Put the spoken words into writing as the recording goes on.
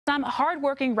some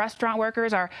hardworking restaurant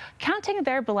workers are counting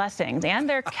their blessings and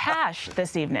their cash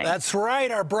this evening. That's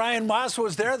right. Our Brian Moss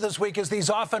was there this week as these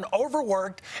often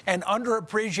overworked and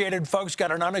underappreciated folks got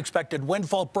an unexpected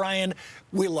windfall. Brian,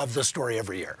 we love this story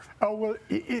every year. Oh, well,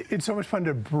 it's so much fun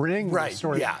to bring this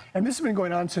story. Yeah. And this has been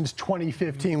going on since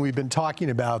 2015. We've been talking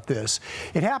about this.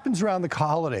 It happens around the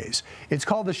holidays. It's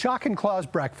called the Shock and Claus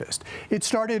Breakfast. It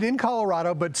started in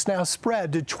Colorado, but it's now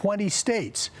spread to 20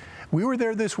 states. We were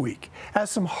there this week as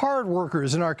some hard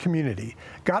workers in our community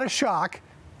got a shock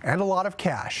and a lot of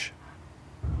cash.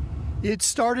 It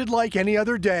started like any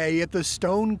other day at the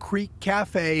Stone Creek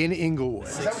Cafe in Inglewood.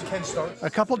 Is that what Ken starts? A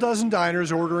couple dozen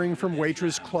diners ordering from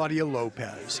waitress Claudia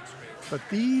Lopez. But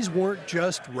these weren't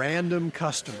just random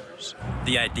customers.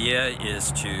 The idea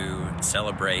is to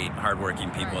celebrate hardworking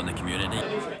people in the community.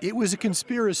 It was a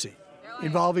conspiracy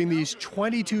involving these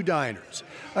 22 diners,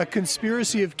 a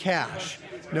conspiracy of cash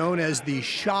known as the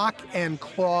Shock and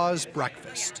Claus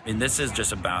Breakfast. And this is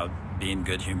just about being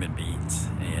good human beings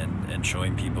and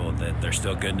showing people that there's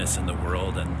still goodness in the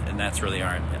world, and that's really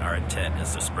our intent,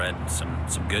 is to spread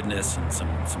some goodness and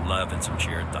some love and some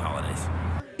cheer at the holidays.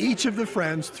 Each of the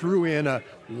friends threw in a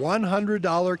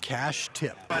 $100 cash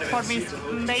tip. For Miss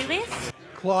Bailey?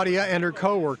 Claudia and her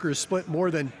co-workers split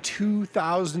more than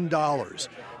 $2,000,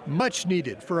 much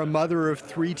needed for a mother of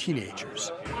 3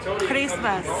 teenagers.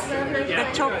 Christmas,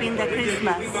 the shopping, the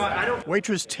Christmas.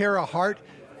 Waitress Tara Hart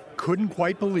couldn't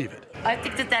quite believe it. I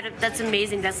think that's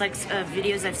amazing. That's like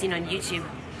videos I've seen on YouTube.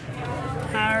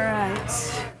 All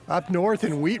right. Up north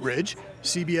in Wheat Ridge,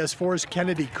 CBS 4's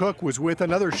Kennedy Cook was with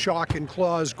another Shock and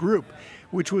Claus group,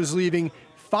 which was leaving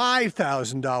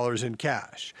 $5,000 in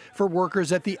cash for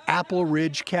workers at the Apple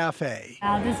Ridge Cafe.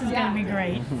 This is going to be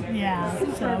great. Yeah,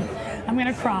 so I'm going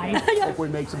to cry. Hope we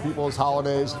make some people's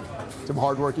holidays, some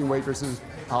hardworking waitresses'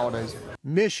 holidays.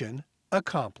 Mission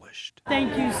accomplished.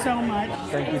 Thank you so much.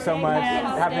 Thank you so much.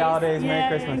 Yes. Happy holidays.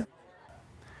 Merry Christmas.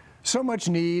 So much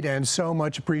need and so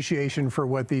much appreciation for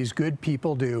what these good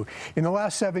people do. In the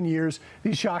last 7 years,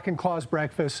 these Shock and Claus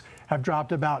breakfasts have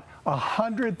dropped about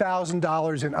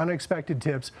 $100,000 in unexpected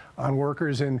tips on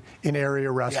workers in area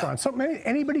restaurants. Yeah. So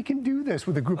anybody can do this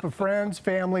with a group of friends,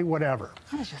 family, whatever.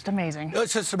 That's just amazing.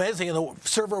 It's just amazing. And the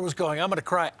server was going, I'm going to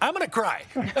cry. I'm going to cry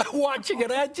watching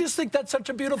it. I just think that's such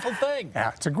a beautiful thing.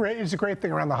 Yeah, it's a great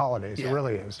thing around the holidays. Yeah. It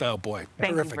really is. Oh, boy.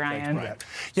 Thank Terrific. you, Brian. Thanks, Brian.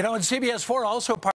 You know, and CBS 4 also